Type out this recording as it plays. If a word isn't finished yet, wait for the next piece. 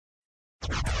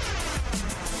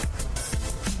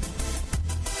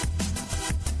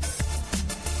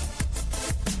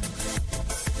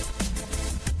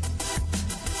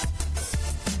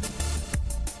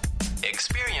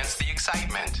Experience the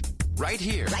excitement. Right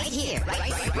here.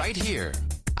 Right here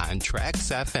on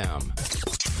TRAXXfm.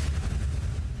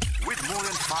 With more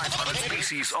than 500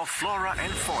 species of flora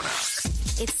and fauna.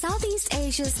 It's Southeast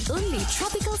Asia's only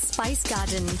tropical spice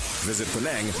garden. Visit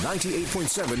Penang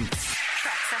 98.7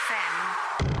 TRAXXfm.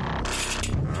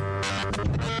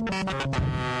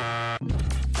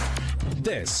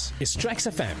 This is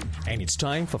TRAXXfm, and it's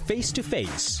time for Face to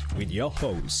Face with your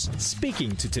host,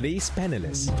 speaking to today's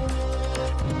panelists.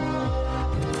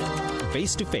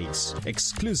 Face to Face,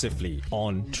 exclusively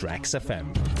on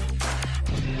TRAXXfm.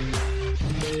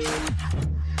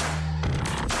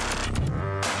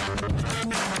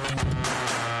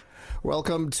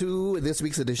 Welcome to this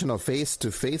week's edition of Face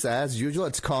to Face. As usual,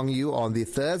 it's Kong Yu on the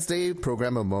Thursday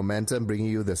program of Momentum, bringing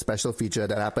you the special feature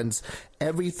that happens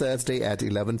every Thursday at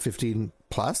 11:15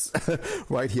 plus,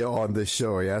 right here on the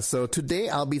show. Yeah. So today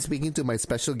I'll be speaking to my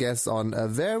special guest on a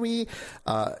very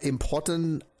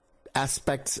important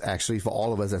aspects actually for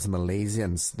all of us as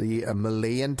Malaysians, the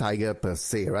Malayan tiger per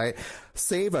se, right?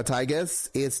 Save our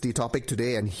tigers is the topic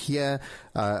today, and here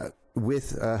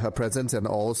with her presence and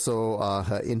also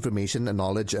her information and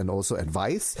knowledge and also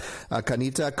advice,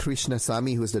 Kanitha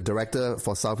Krishnasamy, who is the Director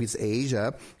for Southeast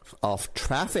Asia of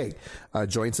Traffic,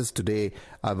 joins us today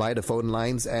via the phone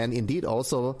lines and indeed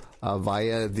also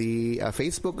via the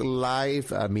Facebook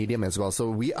Live medium as well. So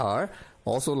we are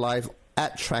also live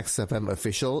at TRAXXfm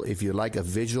Official. If you like a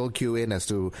visual cue-in as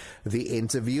to the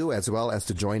interview, as well as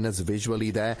to join us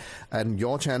visually there, and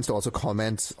your chance to also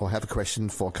comment or have a question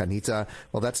for Kanitha,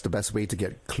 well, that's the best way to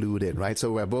get clued in, right?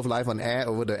 So we're both live on air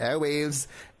over the airwaves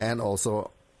and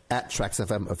also at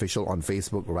TRAXXfm Official on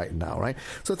Facebook right now, right?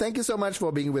 So thank you so much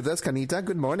for being with us, Kanitha.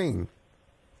 Good morning.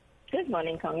 Good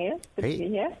morning, Kong Yu. Good to be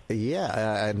here.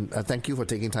 Yeah, and thank you for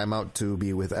taking time out to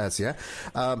be with us, yeah?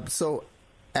 So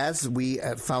as we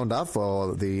found out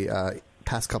for the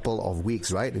past couple of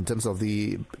weeks, right, in terms of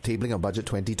the tabling of budget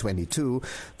 2022,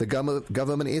 the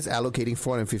government is allocating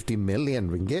 450 million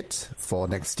ringgit for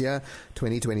next year,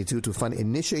 2022, to fund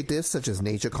initiatives such as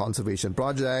nature conservation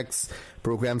projects,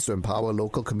 programs to empower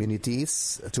local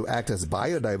communities to act as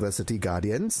biodiversity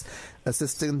guardians,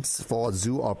 assistance for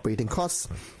zoo operating costs,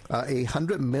 a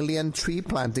 100 million tree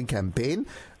planting campaign,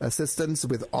 assistance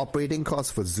with operating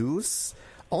costs for zoos,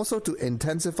 also to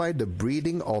intensify the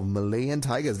breeding of Malayan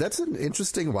tigers. That's an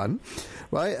interesting one,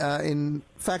 right? In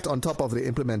fact, on top of the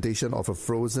implementation of a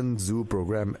frozen zoo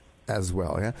program as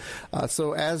well. Yeah.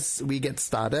 So as we get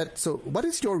started, so what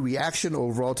is your reaction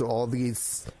overall to all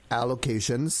these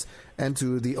allocations and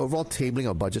to the overall tabling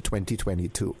of budget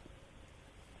 2022?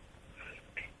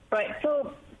 Right.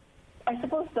 So I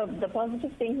suppose the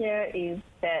positive thing here is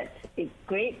that it's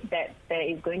great that there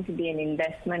is going to be an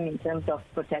investment in terms of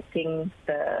protecting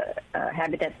the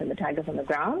habitats and the tigers on the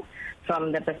ground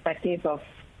from the perspective of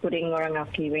putting orang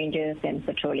after rangers and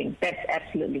patrolling. That's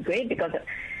absolutely great because,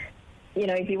 you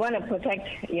know, if you want to protect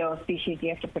your species, you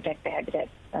have to protect the habitat.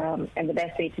 And the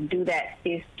best way to do that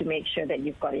is to make sure that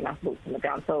you've got enough boots on the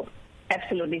ground. So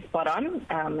absolutely spot on.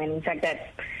 And in fact, that's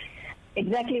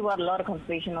exactly what a lot of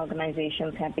conservation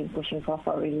organizations have been pushing for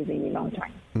a really, really long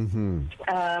time. Mm-hmm.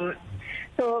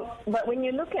 But when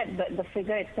you look at the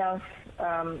figure itself,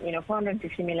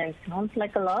 450 million sounds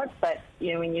like a lot, but,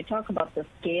 you know, when you talk about the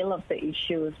scale of the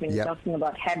issues, when you're talking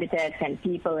about habitats and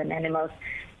people and animals,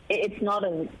 it's not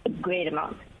a great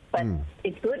amount. But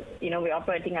it's good. You know, we're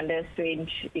operating under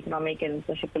strange economic and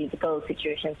socio-political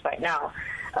situations right now.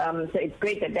 So it's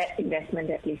great that investment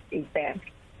at least is there.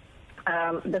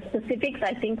 The specifics,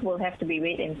 I think, will have to be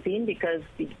wait and seen because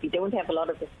we don't have a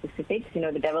lot of the specifics. You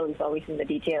know, the devil is always in the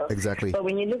details. Exactly. But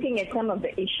when you're looking at some of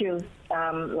the issues,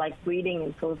 like breeding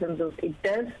and frozen zoos, it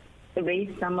does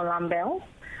raise some alarm bells.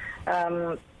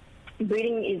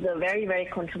 Breeding is a very, very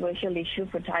controversial issue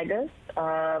for tigers.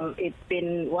 It's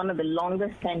been one of the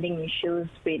longest standing issues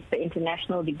with the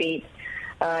international debate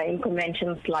in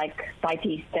conventions like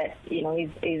CITES, that, you know, is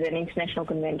an international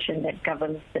convention that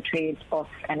governs the trade of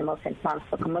animals and plants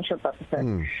for commercial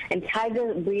purposes. And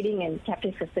tiger breeding and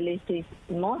captive facilities,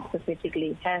 more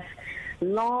specifically, have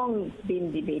long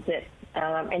been debated.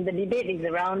 And the debate is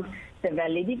around the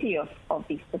validity of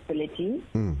these facilities.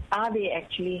 Are they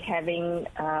actually having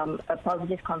a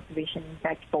positive conservation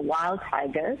impact for wild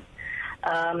tigers?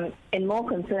 And more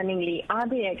concerningly, are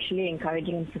they actually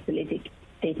encouraging and facilitating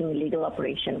illegal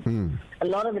operations? A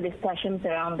lot of the discussions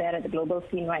around that at the global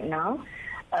scene right now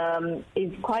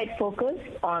is quite focused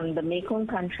on the Mekong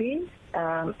countries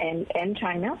and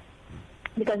China,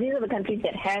 because these are the countries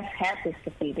that have had these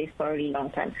facilities for a really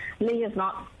long time. Malaysia is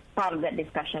not part of that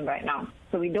discussion right now.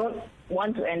 So we don't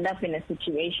want to end up in a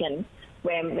situation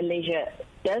where Malaysia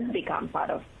does become part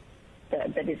of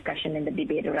the discussion and the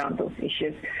debate around those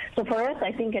issues. So for us,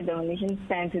 I think at the Malaysian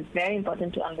stance, it's very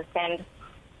important to understand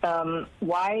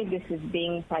why this is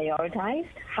being prioritized,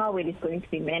 how it is going to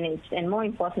be managed, and more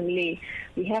importantly,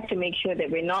 we have to make sure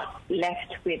that we're not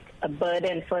left with a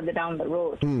burden further down the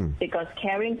road, because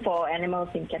caring for animals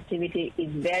in captivity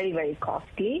is very, very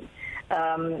costly,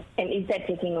 and is that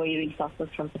taking away resources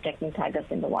from protecting tigers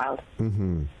in the wild?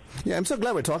 Mm-hmm. Yeah, I'm so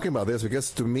glad we're talking about this,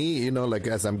 because to me, like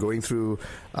as I'm going through,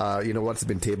 what's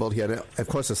been tabled here, and of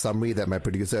course a summary that my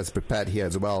producer has prepared here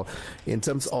as well, in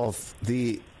terms of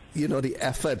the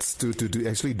efforts to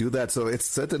actually do that. So it's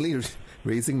certainly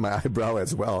raising my eyebrow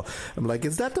as well. I'm like,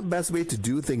 is that the best way to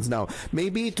do things now?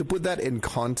 Maybe to put that in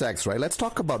context, right? Let's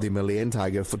talk about the Malayan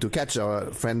tiger to catch our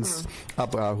friends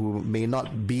up who may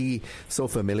not be so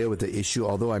familiar with the issue,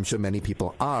 although I'm sure many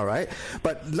people are, right?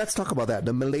 But let's talk about that.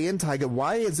 The Malayan tiger,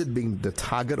 why is it being the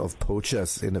target of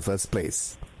poachers in the first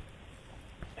place?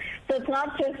 So it's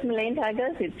not just Malayan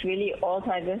tigers, it's really all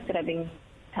tigers that are being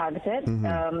targeted.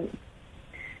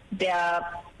 Their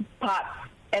parts,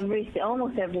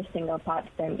 almost every single part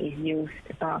of them is used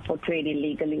for trade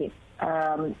illegally.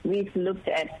 We've looked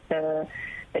at the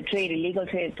illegal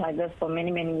trade of tigers for many,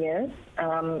 many years.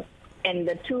 And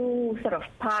the two sort of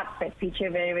parts that feature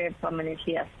very, very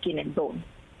prominently are skin and bone.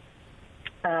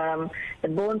 The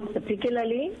bones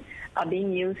particularly are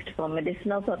being used for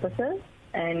medicinal purposes,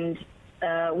 and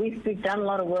we've done a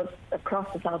lot of work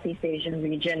across the Southeast Asian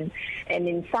region, and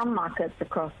in some markets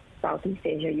across Southeast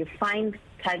Asia, you find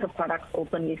tiger products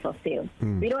openly for sale.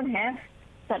 We don't have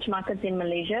such markets in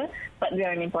Malaysia, but we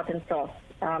are an important source.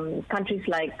 Countries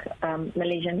like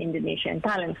Malaysia, Indonesia, and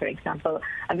Thailand, for example,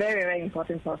 are very, very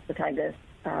important source for tigers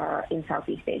in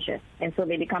Southeast Asia. And so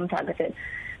they become targeted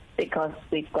because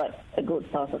we've got a good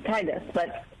source of tigers.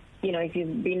 But, if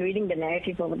you've been reading the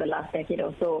narrative over the last decade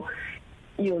or so,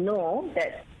 you'll know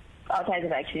that our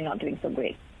tigers are actually not doing so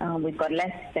great. We've got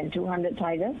less than 200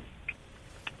 tigers.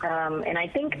 And I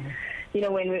think,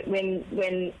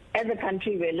 when as a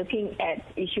country we're looking at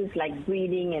issues like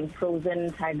breeding and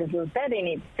frozen tiger zoos, that in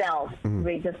itself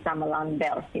raises some alarm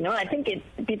bells. I think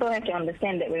people have to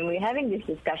understand that when we're having these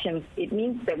discussions, it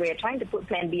means that we're trying to put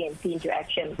Plan B and C into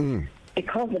action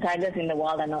because the tigers in the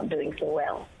wild are not doing so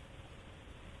well.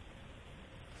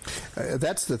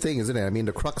 That's the thing, isn't it? I mean,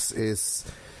 the crux is,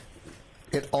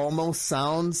 it almost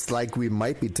sounds like we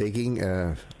might be taking,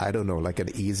 like an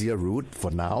easier route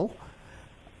for now.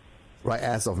 Right,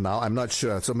 as of now, I'm not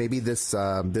sure. So maybe this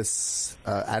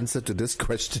answer to this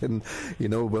question,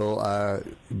 will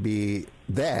be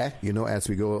there, as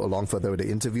we go along further with the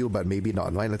interview, but maybe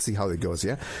not. Right? Let's see how it goes.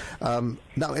 Yeah.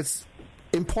 Now it's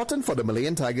important for the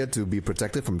Malayan tiger to be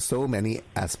protected from so many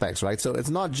aspects, right? So it's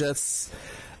not just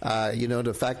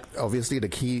the fact, obviously the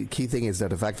key thing is that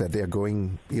the fact that they're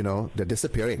going, they're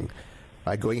disappearing,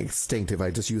 right? Going extinct, if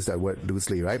I just use that word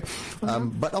loosely, right?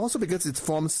 But also because it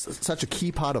forms such a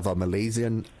key part of our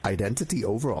Malaysian identity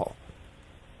overall.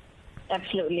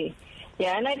 Absolutely.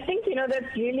 Yeah, and I think,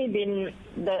 that's really been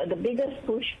the biggest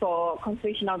push for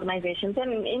conservation organizations,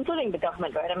 and including the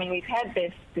government, right? I mean, we've had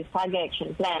this Tiger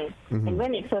Action Plan, and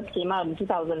when it first came out in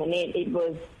 2008, it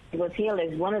was hailed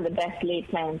as one of the best laid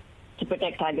plans to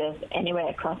protect tigers anywhere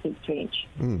across its range.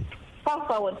 Fast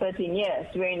forward 13 years,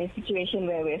 we're in a situation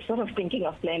where we're sort of thinking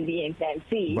of Plan B and Plan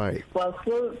C, right, while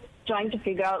still trying to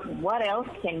figure out what else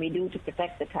can we do to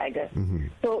protect the tiger.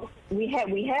 So we have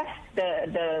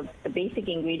the basic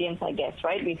ingredients, I guess,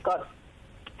 right? We've got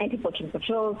anti-poaching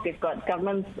patrols, we've got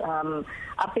governments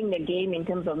upping the game in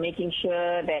terms of making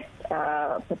sure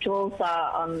that patrols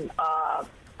are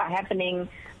happening,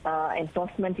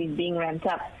 enforcement is being ramped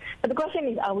up. But the question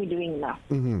is, are we doing enough?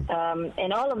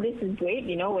 And all of this is great,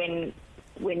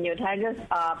 when your tigers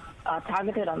are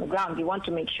targeted on the ground, you want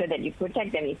to make sure that you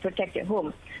protect them, you protect your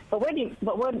home. But what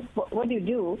do you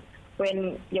do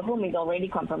when your home is already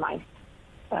compromised?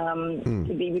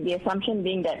 With the assumption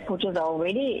being that poachers are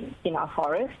already in our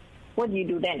forest, what do you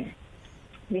do then?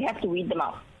 We have to weed them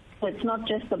out. So it's not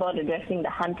just about addressing the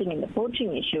hunting and the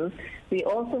poaching issues. We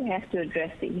also have to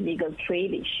address the illegal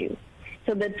trade issue.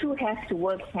 So the two have to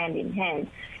work hand in hand.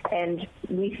 And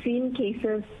we've seen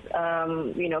cases,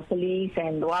 police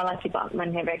and the wildlife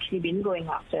department have actually been going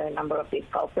after a number of these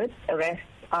culprits. Arrests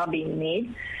are being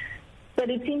made. But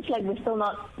it seems like we're still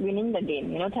not winning the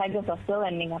game. Tigers are still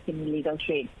ending up in illegal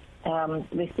trade.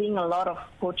 We're seeing a lot of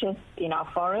poachers in our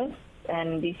forests,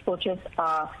 and these poachers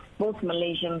are both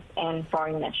Malaysians and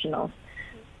foreign nationals.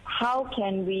 How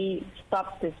can we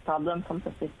stop this problem from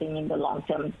persisting in the long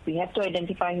term? We have to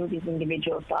identify who these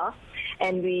individuals are,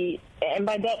 and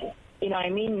by that, I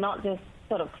mean not just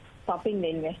sort of stopping the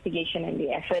investigation and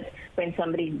the effort when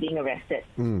somebody is being arrested.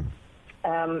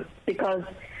 because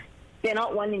they're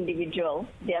not one individual.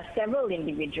 There are several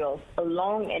individuals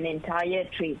along an entire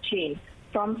trade chain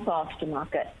from source to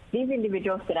market. These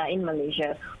individuals that are in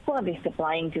Malaysia, who are they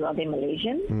supplying to? Are they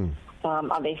Malaysian?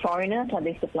 Are they foreigners? Are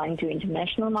they supplying to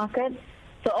international markets?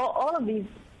 So all of these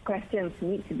questions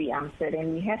need to be answered,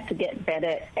 and we have to get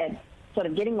better at sort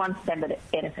of getting one step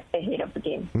ahead of the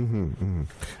game.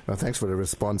 Well, thanks for the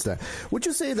response there. Would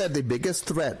you say that the biggest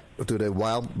threat to the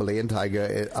wild Malayan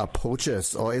tiger are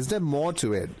poachers, or is there more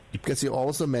to it? Because you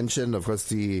also mentioned, of course,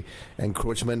 the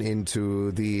encroachment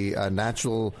into the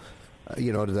natural,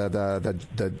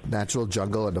 the natural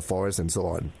jungle and the forest and so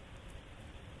on.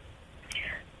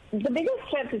 The biggest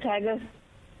threat to tigers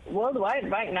worldwide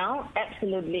right now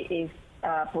absolutely is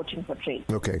poaching for trade.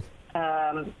 Okay.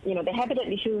 The habitat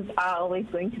issues are always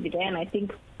going to be there, and I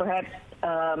think perhaps,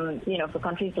 for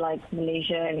countries like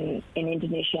Malaysia and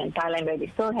Indonesia and Thailand, where we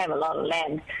still have a lot of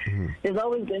land, there's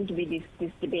always going to be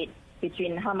this debate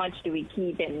between how much do we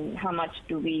keep and how much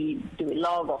do we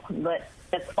log or convert.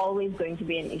 That's always going to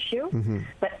be an issue.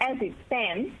 But as it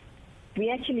stands, we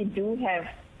actually do have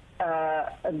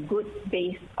a good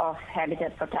base of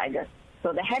habitat for tigers.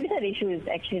 So the habitat issue is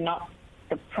actually not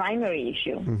the primary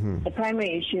issue. The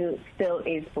primary issue still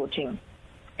is poaching.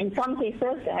 In some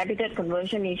cases, the habitat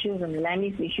conversion issues and the land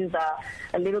use issues are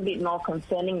a little bit more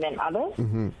concerning than others.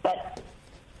 But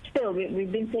still,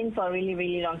 we've been saying for a really,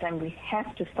 really long time, we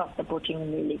have to stop the poaching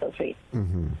and the illegal trade.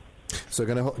 So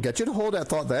going to get you to hold that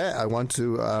thought there. I want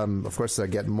to, of course,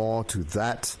 get more to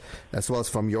that, as well as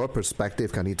from your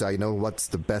perspective, Kanitha, what's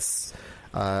the best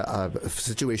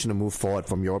situation to move forward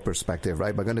from your perspective,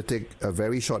 right? We're going to take a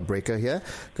very short breaker here.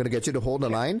 Going to get you to hold the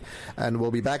line, and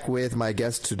we'll be back with my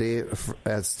guest today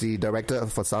as the Director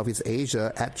for Southeast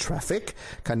Asia at TRAXXfm,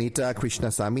 Kanitha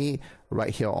Krishnasamy,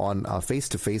 right here on Face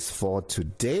to Face for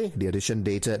today, the edition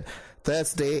dated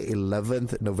Thursday,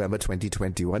 11th November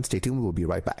 2021. Stay tuned, we'll be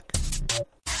right back.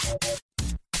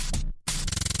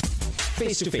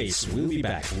 Face to Face, we'll be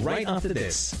back right after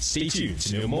this. Stay tuned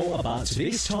to know more about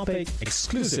today's topic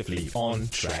exclusively on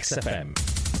TRAXXfm.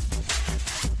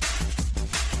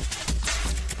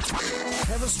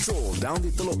 Have a stroll down the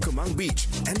Teluk Kemang beach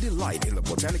and delight in the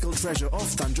botanical treasure of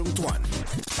Tanjung Tuan.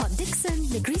 Port Dickson,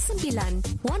 Negeri Sembilan,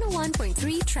 101.3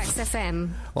 TRAXXfm.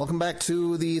 Welcome back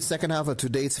to the second half of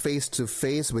today's Face to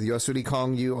Face with yours truly,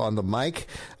 Kong Yu, on the mic,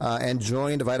 and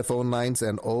joined via the phone lines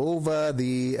and over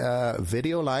the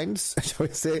video lines, shall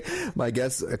we say, my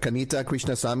guest Kanitha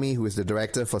Krishnasamy, who is the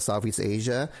Director for Southeast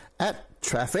Asia at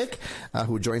TRAXXfm,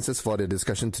 who joins us for the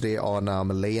discussion today on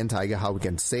Malayan tiger, how we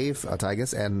can save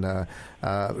tigers, and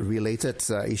related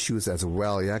issues as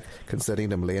well, concerning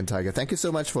the Malayan tiger. Thank you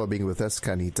so much for being with us,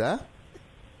 Kanitha.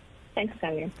 Thanks,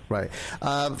 Kanye. Right.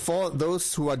 For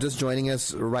those who are just joining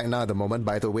us right now at the moment,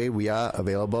 by the way, we are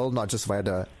available not just via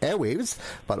the airwaves,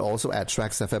 but also at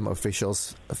TRAXXfm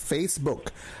Official's Facebook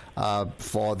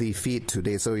for the feed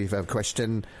today. So if you have a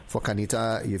question for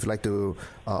Kanitha, if you'd like to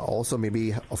also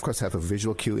maybe, of course, have a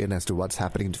visual cue in as to what's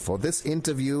happening for this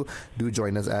interview, do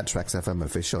join us at TRAXXfm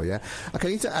Official.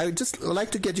 Kanitha, I would just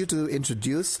like to get you to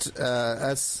introduce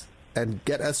us and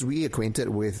get us reacquainted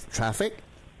with TRAXXfm.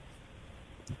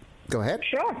 Go ahead.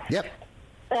 Sure. Yep.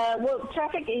 Well,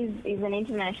 TRAXXfm is an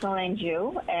international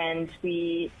NGO, and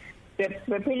we're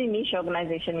a pretty niche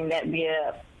organization in that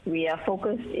we are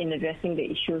focused in addressing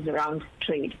the issues around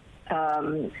trade.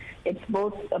 It's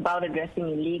both about addressing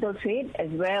illegal trade as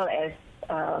well as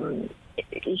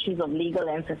issues of legal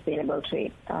and sustainable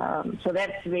trade. So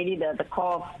that's really the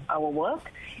core of our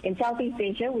work. In Southeast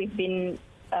Asia, we've been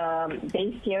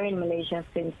based here in Malaysia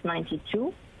since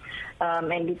 '92.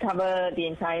 And we cover the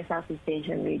entire Southeast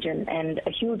Asian region. And a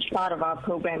huge part of our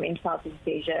program in Southeast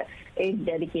Asia is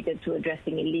dedicated to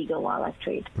addressing illegal wildlife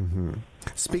trade.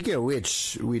 Speaking of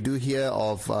which, we do hear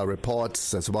of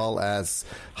reports as well as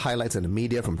highlights in the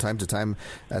media from time to time,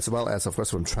 as well as, of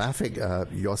course, from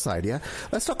TRAXXfm, your side.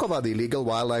 Let's talk about the illegal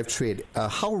wildlife trade.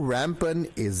 How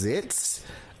rampant is it?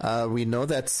 We know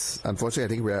that, unfortunately, I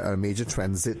think we're at a major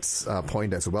transit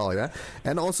point as well,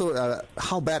 And also,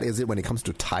 how bad is it when it comes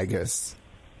to tigers?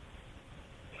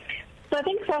 So I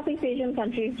think Southeast Asian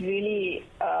countries really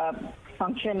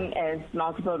function as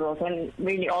multiple roles, and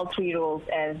really all three roles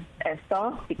as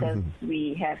source, because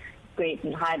we have great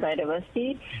and high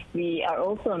biodiversity. We are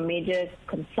also a major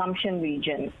consumption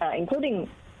region, including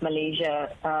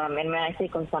Malaysia. And when I say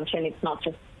consumption, it's not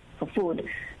just for food,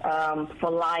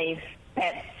 for life,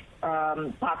 pets,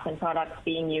 parts and products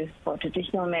being used for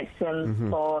traditional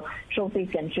medicine, for trophies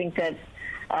and trinkets.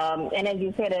 And as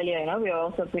you said earlier, we are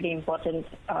also a pretty important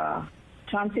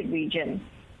transit region.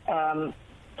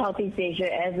 Southeast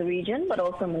Asia as a region, but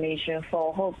also Malaysia for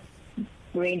a whole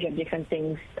range of different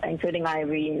things, including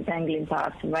ivory and pangolin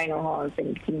parts and rhino horns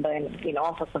and timber and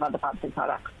all sorts of other parts and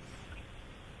products.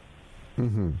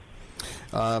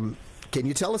 Can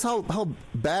you tell us how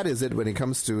bad is it when it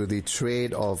comes to the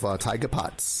trade of tiger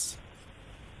parts?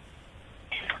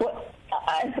 Well,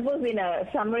 I suppose in a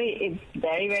summary, it's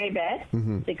very, very bad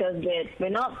because we're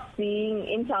not seeing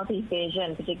in Southeast Asia,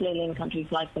 and particularly in countries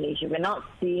like Malaysia, we're not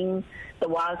seeing the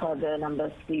wild tiger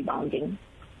numbers rebounding.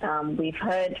 We've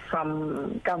heard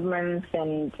from governments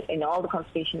and all the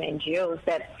conservation NGOs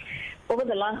that over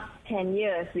the last 10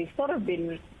 years, we've sort of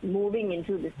been moving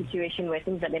into the situation where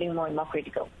things are getting more and more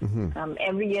critical.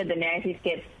 Every year, the narrative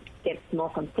gets more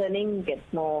concerning, gets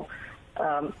more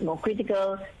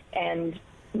critical, and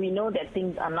we know that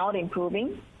things are not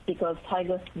improving because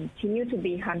tigers continue to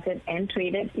be hunted and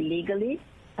traded illegally.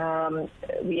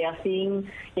 We are seeing,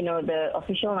 the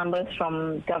official numbers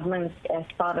from governments as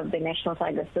part of the National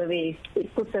Tiger Survey.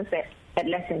 It puts us at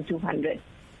less than 200.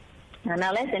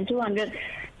 Now, less than 200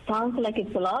 sounds like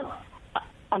it's a lot.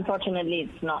 Unfortunately,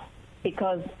 it's not,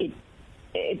 because it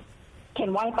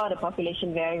can wipe out a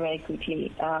population very, very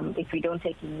quickly if we don't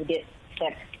take immediate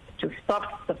steps to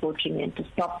stop the poaching and to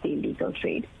stop the illegal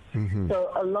trade.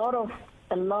 So a lot of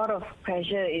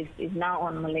pressure is now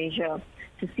on Malaysia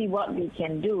to see what we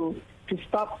can do to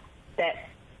stop that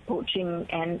poaching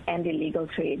and illegal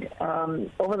trade.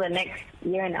 Over the next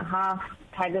year and a half,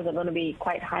 tigers are going to be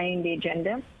quite high in the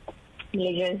agenda.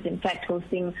 Malaysia is in fact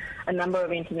hosting a number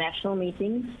of international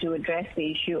meetings to address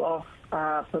the issue of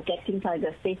protecting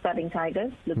tigers, safeguarding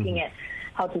tigers, looking at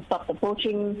how to stop the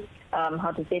poaching,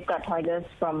 how to safeguard tigers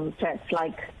from threats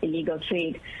like illegal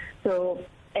trade. So,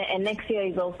 and next year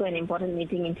is also an important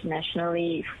meeting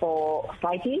internationally for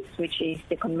CITES, which is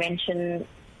the convention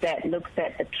that looks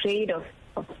at the trade of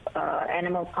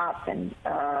animal parts and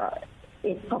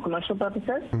for commercial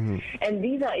purposes. And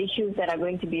these are issues that are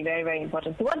going to be very, very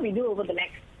important. So what we do over the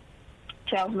next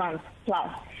 12 months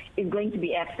plus is going to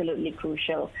be absolutely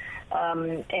crucial.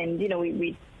 And,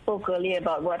 we spoke earlier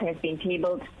about what has been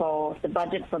tabled for the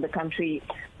budget for the country.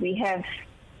 We have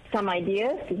some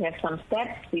ideas, we have some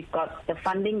steps, we've got the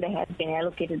funding that has been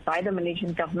allocated by the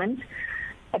Malaysian government.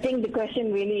 I think the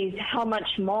question really is how much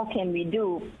more can we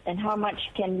do and how much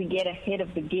can we get ahead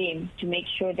of the game to make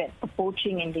sure that the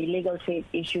poaching and the illegal trade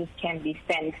issues can be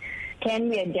stemmed. Can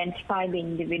we identify the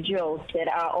individuals that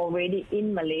are already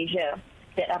in Malaysia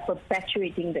that are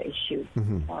perpetuating the issue?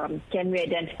 Can we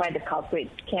identify the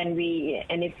culprits? And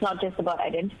it's not just about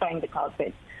identifying the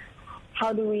culprits.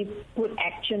 How do we put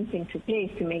actions into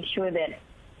place to make sure that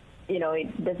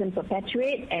it doesn't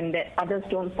perpetuate and that others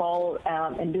don't fall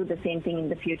and do the same thing in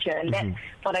the future? And that,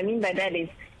 what I mean by that is,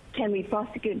 can we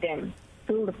prosecute them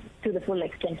to the full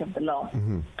extent of the law?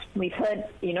 We've heard,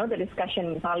 the discussion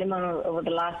in Parliament over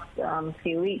the last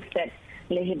few weeks that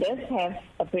Malaysia does have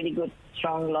a pretty good,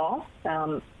 strong law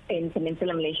in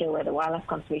Peninsular Malaysia where the Wildlife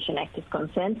Conservation Act is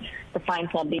concerned. The fines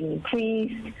are being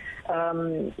increased.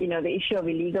 The issue of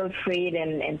illegal trade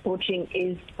and poaching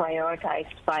is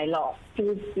prioritized by law.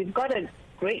 So we've got a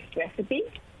great recipe.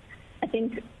 I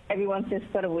think everyone's just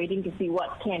sort of waiting to see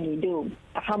what can we do,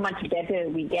 how much better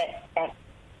we get at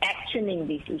actioning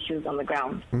these issues on the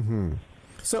ground.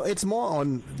 So it's more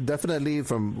on, definitely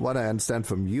from what I understand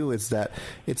from you, is that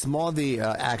it's more the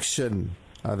action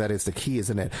that is the key,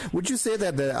 isn't it? Would you say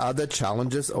that there are other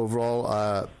challenges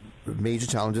overall, major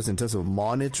challenges in terms of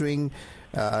monitoring,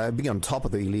 being on top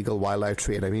of the illegal wildlife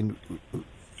trade? I mean,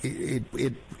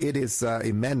 it is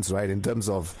immense, right, in terms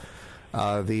of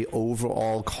the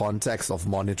overall context of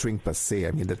monitoring per se.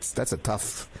 I mean, that's a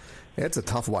tough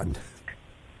one.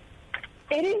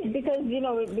 It is, because,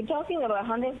 we're talking about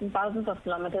hundreds and thousands of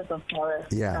kilometers of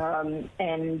forest. And,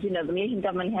 the Malaysian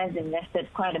government has invested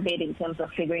quite a bit in terms of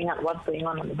figuring out what's going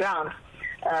on the ground.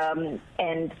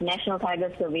 And National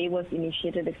Tiger Survey was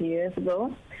initiated a few years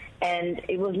ago. And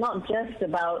it was not just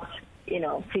about,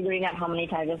 figuring out how many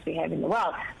tigers we have in the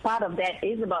wild. Part of that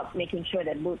is about making sure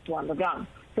that boots were on the ground.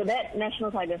 So that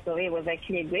National Tiger Survey was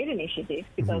actually a great initiative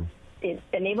because it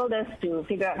enabled us to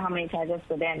figure out how many tigers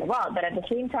were there in the wild. But at the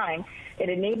same time, it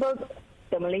enabled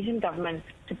the Malaysian government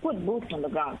to put boots on the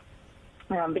ground.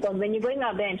 Because when you're going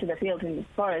out there into the fields in the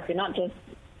forest, you're not just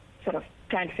sort of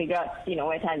trying to figure out,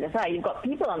 where tigers are. You've got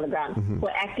people on the ground who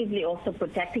are actively also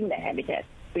protecting their habitat,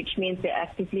 which means they're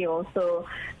actively also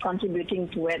contributing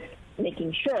towards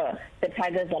making sure that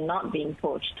tigers are not being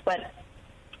poached. But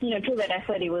through that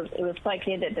effort, it was quite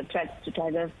clear that the threats to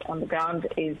tigers on the ground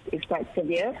is quite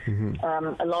severe.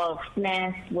 A lot of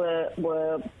snares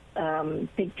were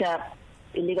picked up.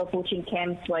 Illegal poaching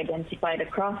camps were identified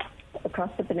across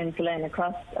the peninsula and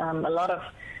across a lot of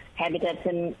habitats.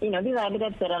 And, these are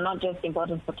habitats that are not just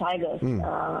important for tigers.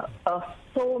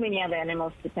 So many other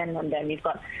animals depend on them. You've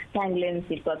got pangolins,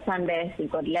 you've got sun bears,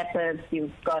 you've got leopards,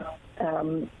 you've got,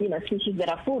 species that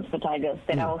are food for tigers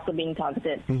that are also being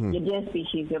targeted. Your deer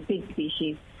species, your pig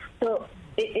species. So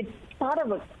it's part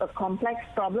of a complex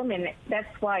problem, and that's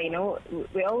why,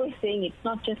 we're always saying it's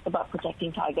not just about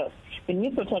protecting tigers. When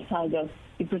you protect tigers,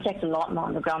 you protect a lot more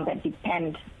on the ground that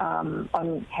depend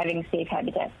on having safe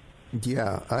habitats.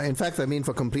 Yeah. In fact,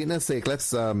 for completeness sake, let's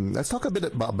talk a bit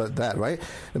about that, right?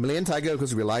 The Malayan tiger, of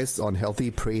course, relies on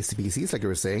healthy prey species, like you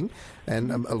were saying,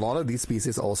 and a lot of these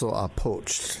species also are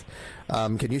poached.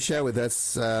 Can you share with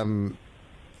us, the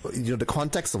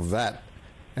context of that,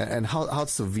 and how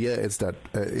severe is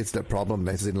that problem?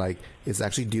 As in, it's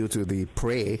actually due to the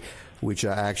prey, which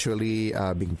are actually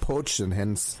being poached, and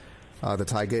hence the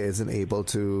tiger isn't able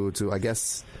to I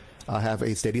guess, have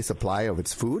a steady supply of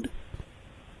its food.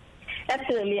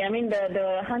 Absolutely.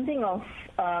 The hunting of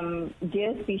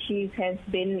deer species has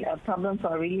been a problem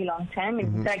for a really long time.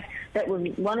 In fact, that was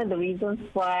one of the reasons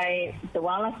why the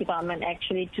Wildlife Department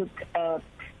actually took a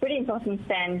pretty important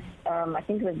stance, I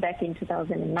think it was back in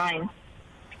 2009,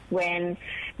 when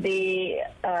they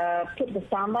put the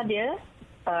samba deer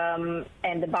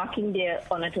and the barking deer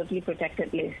on a totally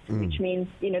protected list, which means,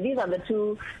 these are the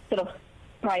two sort of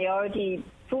priority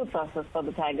food sources for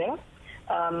the tiger.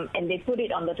 And they put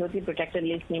it on the totally protected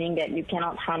list, meaning that you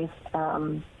cannot hunt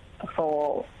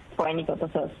for any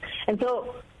purposes. And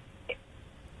so,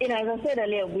 as I said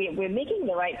earlier, we're making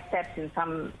the right steps in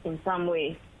some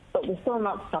ways, but we're still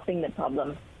not stopping the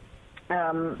problem.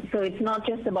 So it's not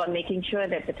just about making sure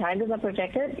that the tigers are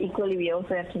protected. Equally, we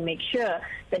also have to make sure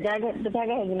that the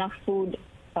tiger has enough food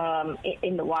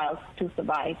in the wild to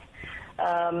survive.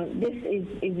 This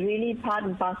is really part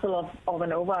and parcel of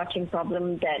an overarching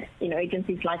problem that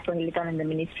agencies like Kanitha and the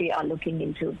ministry are looking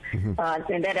into,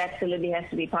 and that absolutely has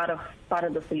to be part of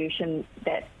the solution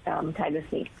that tigers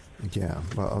need. Yeah,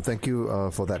 well, thank you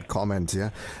for that comment. Yeah.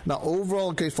 Now,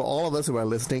 overall, okay, for all of us who are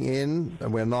listening in,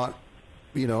 we're not,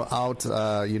 out,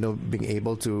 being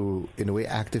able to in a way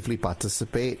actively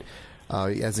participate.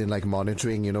 As in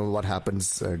monitoring, what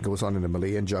happens, goes on in the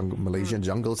Malaysian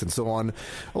jungles and so on.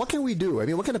 What can we do?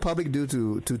 What can the public do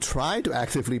to try to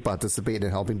actively participate in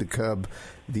helping to curb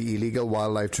the illegal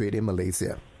wildlife trade in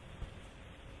Malaysia?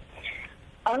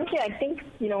 Honestly, I think,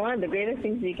 one of the greatest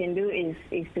things we can do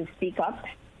is to speak up,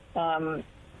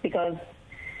 because,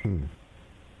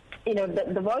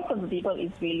 the voice of the people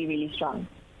is really, really strong.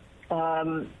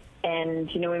 And,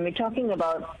 when we're talking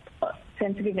about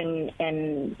sensitive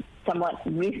and somewhat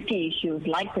risky issues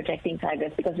like protecting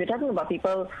tigers, because we're talking about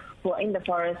people who are in the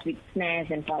forest with snares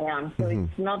and firearms. So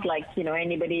it's not like,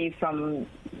 anybody from,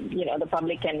 the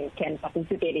public can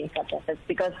participate in such efforts,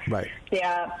 because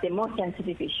they're more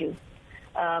sensitive issues.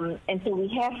 And so we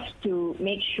have to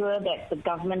make sure that the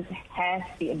government has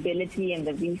the ability and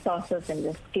the resources and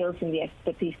the skills and the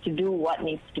expertise to do what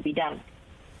needs to be done.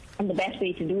 And the best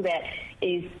way to do that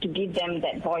is to give them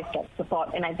that voice, that support.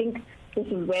 And I think this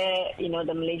is where,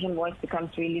 the Malaysian voice becomes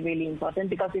really, really important,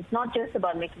 because it's not just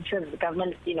about making sure that the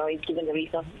government, is given the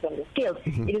resources and the skills.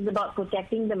 It is about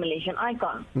protecting the Malaysian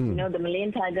icon. The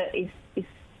Malayan tiger is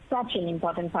such an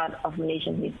important part of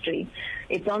Malaysian history.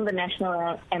 It's on the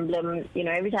national emblem.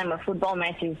 Every time a football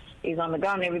match is on the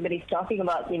ground, everybody's talking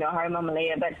about, Harimau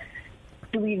Malaya. But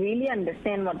do we really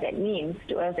understand what that means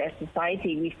to us as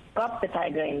society? We've got the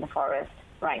tiger in the forest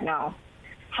right now.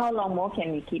 How long more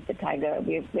can we keep the tiger?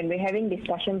 When we're having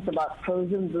discussions about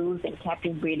frozen zoos and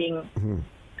captive breeding,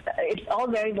 it's all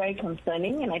very, very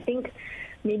concerning. And I think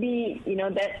maybe,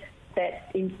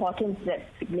 that importance, that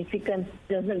significance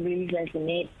doesn't really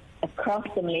resonate across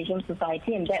the Malaysian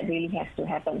society, and that really has to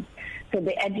happen. So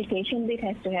the education bit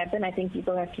has to happen. I think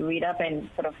people have to read up and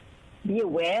sort of be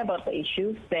aware about the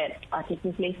issues that are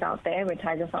taking place out there where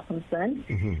tigers are concerned.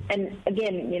 And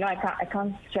again, I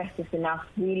can't stress this enough,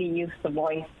 really use the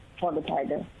voice for the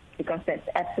tiger, because that's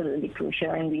absolutely crucial,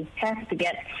 and we have to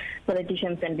get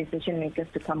politicians and decision makers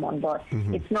to come on board.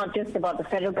 It's not just about the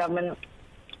federal government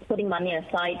putting money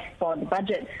aside for the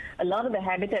budget. A lot of the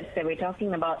habitats that we're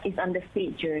talking about is under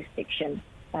state jurisdiction.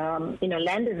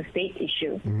 Land is a state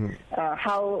issue.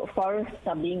 How forests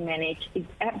are being managed is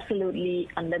absolutely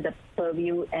under the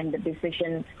purview and the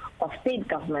decision of state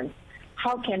governments.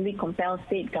 How can we compel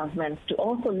state governments to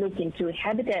also look into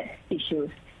habitat issues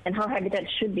and how habitats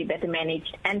should be better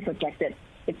managed and protected?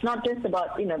 It's not just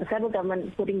about, the federal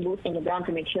government putting boots on the ground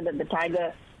to make sure that the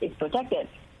tiger is protected.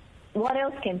 what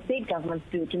else can state governments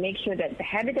do to make sure that the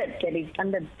habitat that is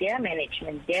under their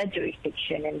management, their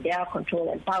jurisdiction, and their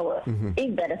control and power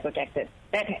is better protected?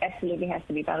 That absolutely has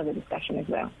to be part of the discussion as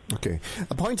well. Okay.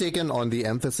 A point taken on the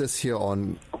emphasis here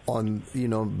on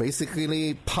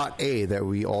basically part A that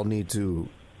we all need to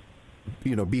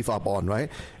beef up on, right?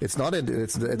 It's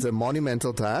a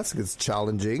monumental task. It's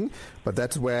challenging, but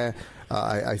that's where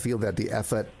I feel that the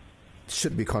effort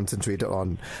should be concentrated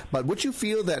on. But would you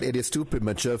feel that it is too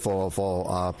premature for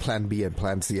Plan B and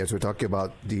Plan C, as we're talking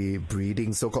about the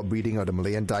so-called breeding of the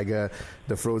Malayan tiger,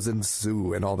 the frozen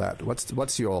zoo, and all that?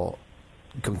 What's your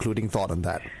concluding thought on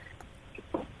that?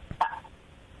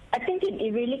 I think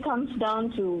it really comes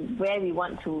down to where we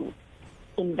want to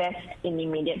invest in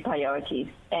immediate priorities.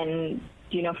 And,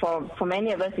 for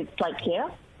many of us, it's quite clear.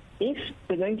 If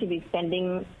we're going to be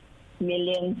spending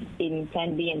millions in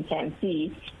Plan B and Plan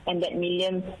C, and that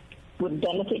millions would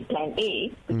benefit Plan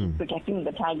A, which is protecting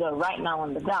the tiger right now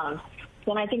on the ground,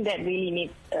 then I think that really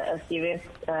needs a serious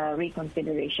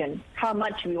reconsideration. How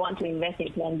much we want to invest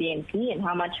in Plan B and C and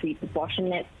how much we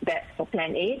proportionate that for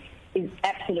Plan A is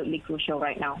absolutely crucial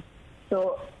right now.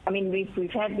 So,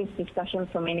 we've had this discussion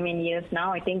for many, many years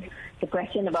now. I think the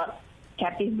question about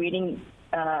captive breeding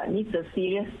needs a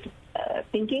serious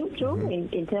thinking through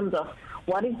in terms of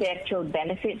what is the actual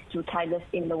benefit to tigers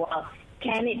in the wild?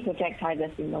 Can it protect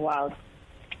tigers in the wild?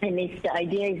 And if the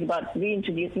idea is about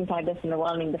reintroducing tigers in the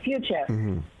wild in the future,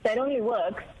 that only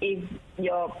works if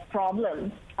your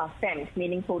problems are stemmed,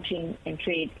 meaning poaching and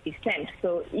trade is stemmed.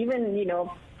 So even,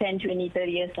 10, 20,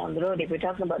 30 years down the road, if we're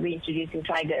talking about reintroducing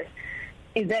tigers,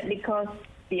 is that because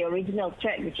the original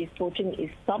threat, which is poaching, is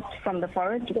stopped from the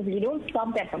forest? Because if you don't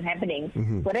stop that from happening,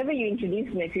 whatever you introduce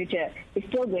in the future is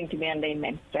still going to be under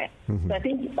immense threat. So I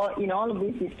think, all of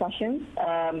these discussions,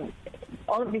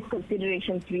 all of these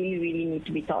considerations really, really need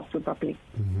to be thought through properly.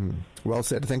 Well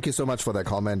said. Thank you so much for that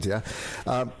comment. Yeah.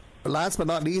 Last but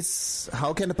not least,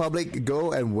 how can the public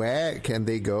go and where can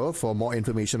they go for more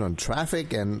information on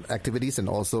traffic and activities, and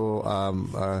also,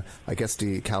 I guess,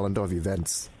 the calendar of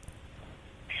events?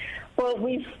 Well,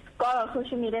 we've got our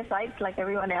social media sites like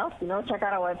everyone else. Check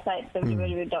out our website,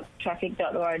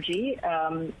 www.traffic.org.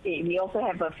 We also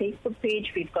have a Facebook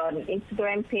page. We've got an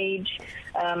Instagram page.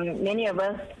 Many of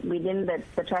us within the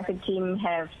traffic team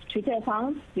have Twitter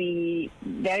accounts. We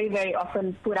very, very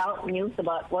often put out news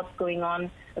about what's going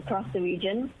on across the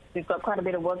region. We've got quite a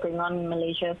bit of work going on in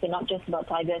Malaysia, so not just about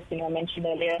tigers, I mentioned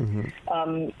earlier,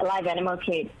 live animal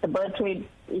trade. The bird trade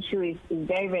issue is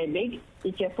very, very big.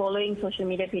 If you're following social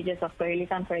media pages of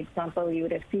Perilitan, for example, you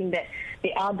would have seen that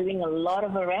they are doing a lot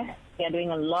of arrests, they are doing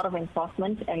a lot of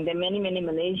enforcement, and there are many, many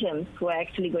Malaysians who are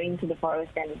actually going to the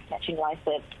forest and catching live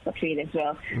birds for trade as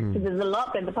well. So there's a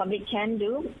lot that the public can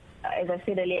do. As I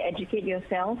said earlier, educate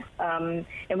yourself. And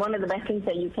one of the best things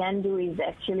that you can do is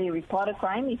actually report a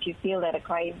crime if you feel that a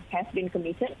crime has been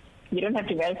committed. You don't have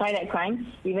to verify that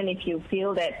crime. Even if you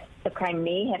feel that the crime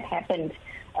may have happened,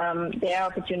 there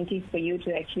are opportunities for you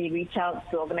to actually reach out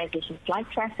to organizations like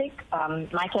Traffic.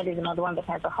 MyCat is another one that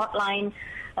has a hotline.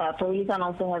 Perilitan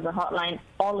also has a hotline.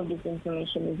 All of this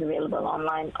information is available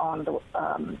online on the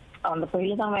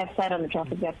Perilitan website, on the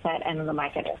Traffic website, and on the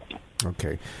MyCat website.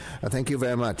 Okay. Thank you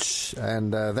very much.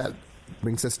 And that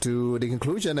brings us to the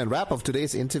conclusion and wrap of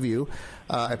today's interview.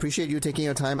 I appreciate you taking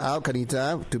your time out,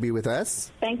 Kanitha, to be with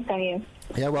us. Thanks, Daniel.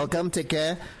 Yeah, welcome. Take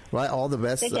care. Right, all the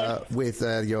best with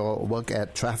your work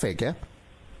at Traffic. Yeah.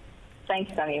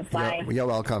 Thanks, Daniel. Bye. You're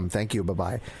welcome. Thank you.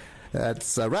 Bye-bye.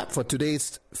 That's a wrap for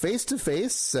today's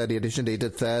Face-to-Face, the edition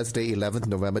dated Thursday, 11th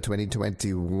November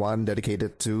 2021,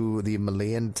 dedicated to the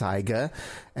Malayan tiger.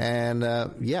 And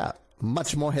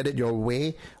much more headed your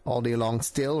way all day long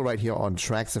still right here on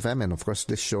TRAXXfm, and of course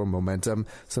this show Momentum.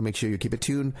 So make sure you keep it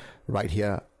tuned right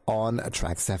here on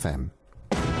TRAXXfm.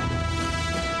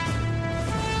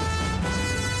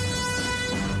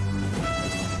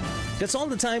 That's all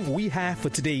the time we have for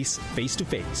today's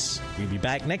Face-to-Face. We'll be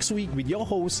back next week with your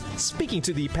host speaking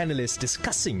to the panelists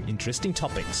discussing interesting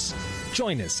topics.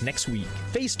 Join us next week,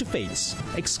 Face-to-Face,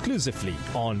 exclusively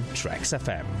on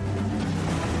TRAXXfm.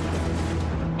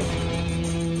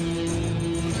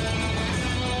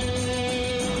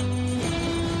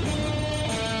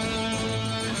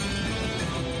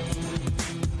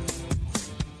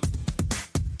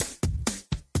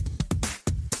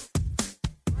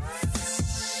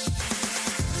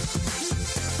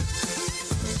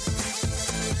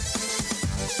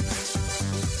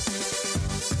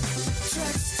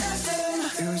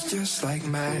 Just like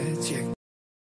magic.